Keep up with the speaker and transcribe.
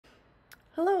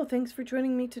Hello, thanks for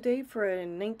joining me today for a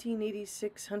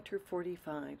 1986 Hunter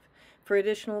 45. For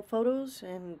additional photos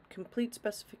and complete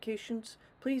specifications,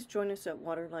 please join us at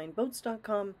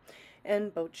waterlineboats.com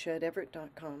and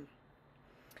boatshedeverett.com.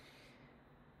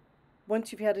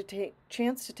 Once you've had a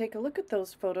chance to take a look at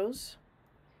those photos,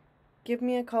 give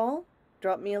me a call,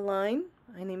 drop me a line.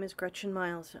 My name is Gretchen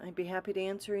Miles. I'd be happy to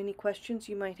answer any questions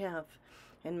you might have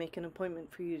and make an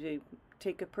appointment for you to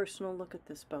take a personal look at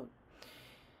this boat.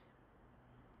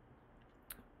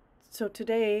 So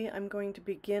today I'm going to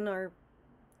begin our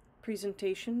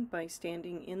presentation by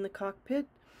standing in the cockpit,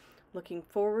 looking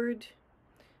forward,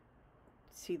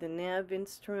 see the nav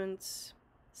instruments,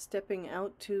 stepping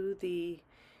out to the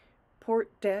port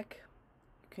deck.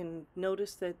 You can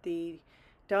notice that the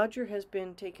Dodger has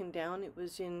been taken down. It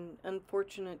was in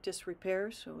unfortunate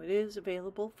disrepair, so it is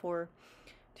available to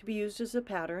be used as a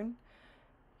pattern,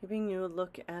 giving you a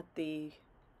look at the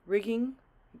rigging,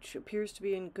 which appears to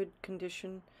be in good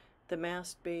condition, the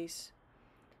mast base,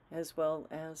 as well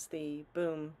as the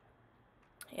boom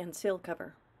and sail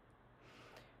cover.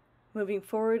 Moving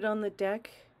forward on the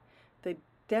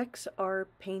decks are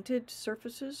painted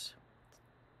surfaces.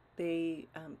 They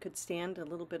could stand a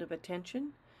little bit of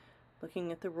attention.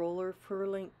 Looking at the roller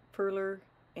furler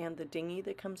and the dinghy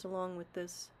that comes along with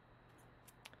this.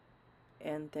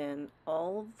 And then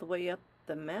all the way up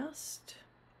the mast,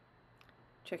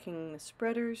 checking the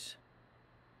spreaders,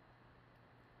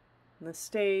 and the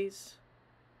stays,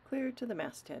 clear to the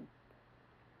masthead.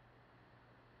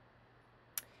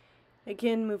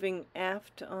 Again, moving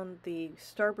aft on the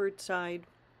starboard side,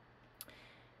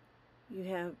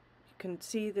 you can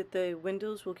see that the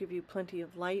windows will give you plenty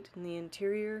of light in the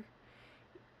interior.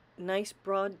 Nice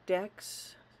broad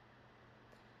decks.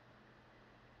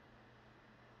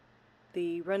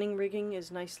 The running rigging is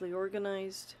nicely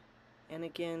organized, and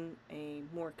again a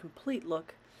more complete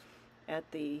look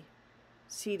at the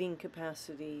seating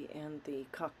capacity and the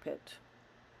cockpit,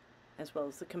 as well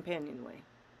as the companionway.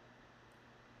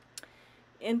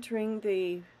 Entering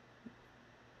the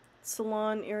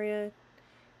salon area,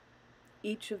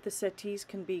 each of the settees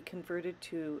can be converted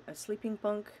to a sleeping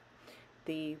bunk.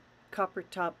 The copper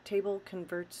top table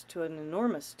converts to an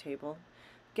enormous table.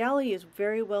 Galley is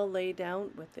very well laid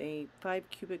out with a 5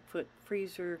 cubic foot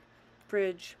freezer,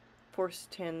 fridge, Force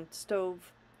 10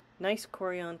 stove, nice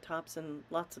Corian tops, and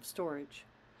lots of storage.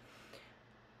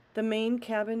 The main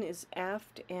cabin is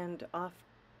aft and off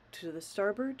to the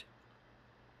starboard.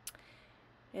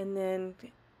 And then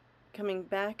coming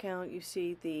back out, you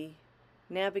see the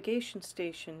navigation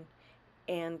station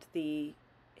and the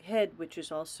head, which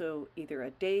is also either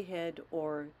a day head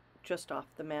or just off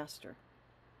the master.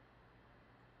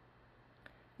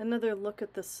 Another look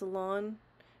at the salon,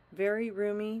 very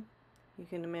roomy. You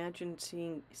can imagine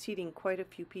seating quite a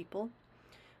few people.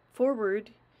 Forward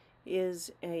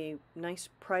is a nice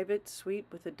private suite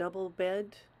with a double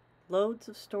bed, loads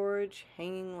of storage,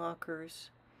 hanging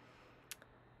lockers.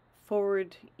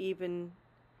 Forward even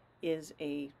is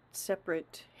a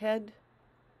separate head,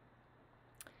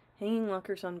 hanging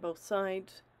lockers on both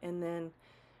sides, and then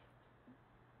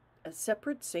a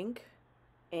separate sink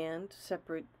and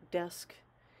separate desk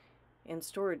and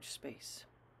storage space.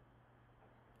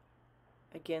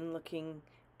 Again, looking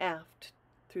aft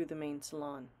through the main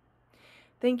salon.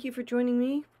 Thank you for joining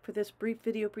me for this brief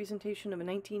video presentation of a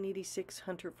 1986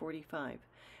 Hunter 45.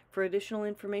 For additional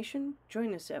information,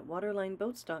 join us at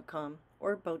waterlineboats.com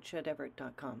or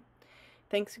boatshedeverett.com.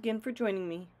 Thanks again for joining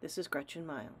me. This is Gretchen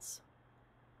Miles.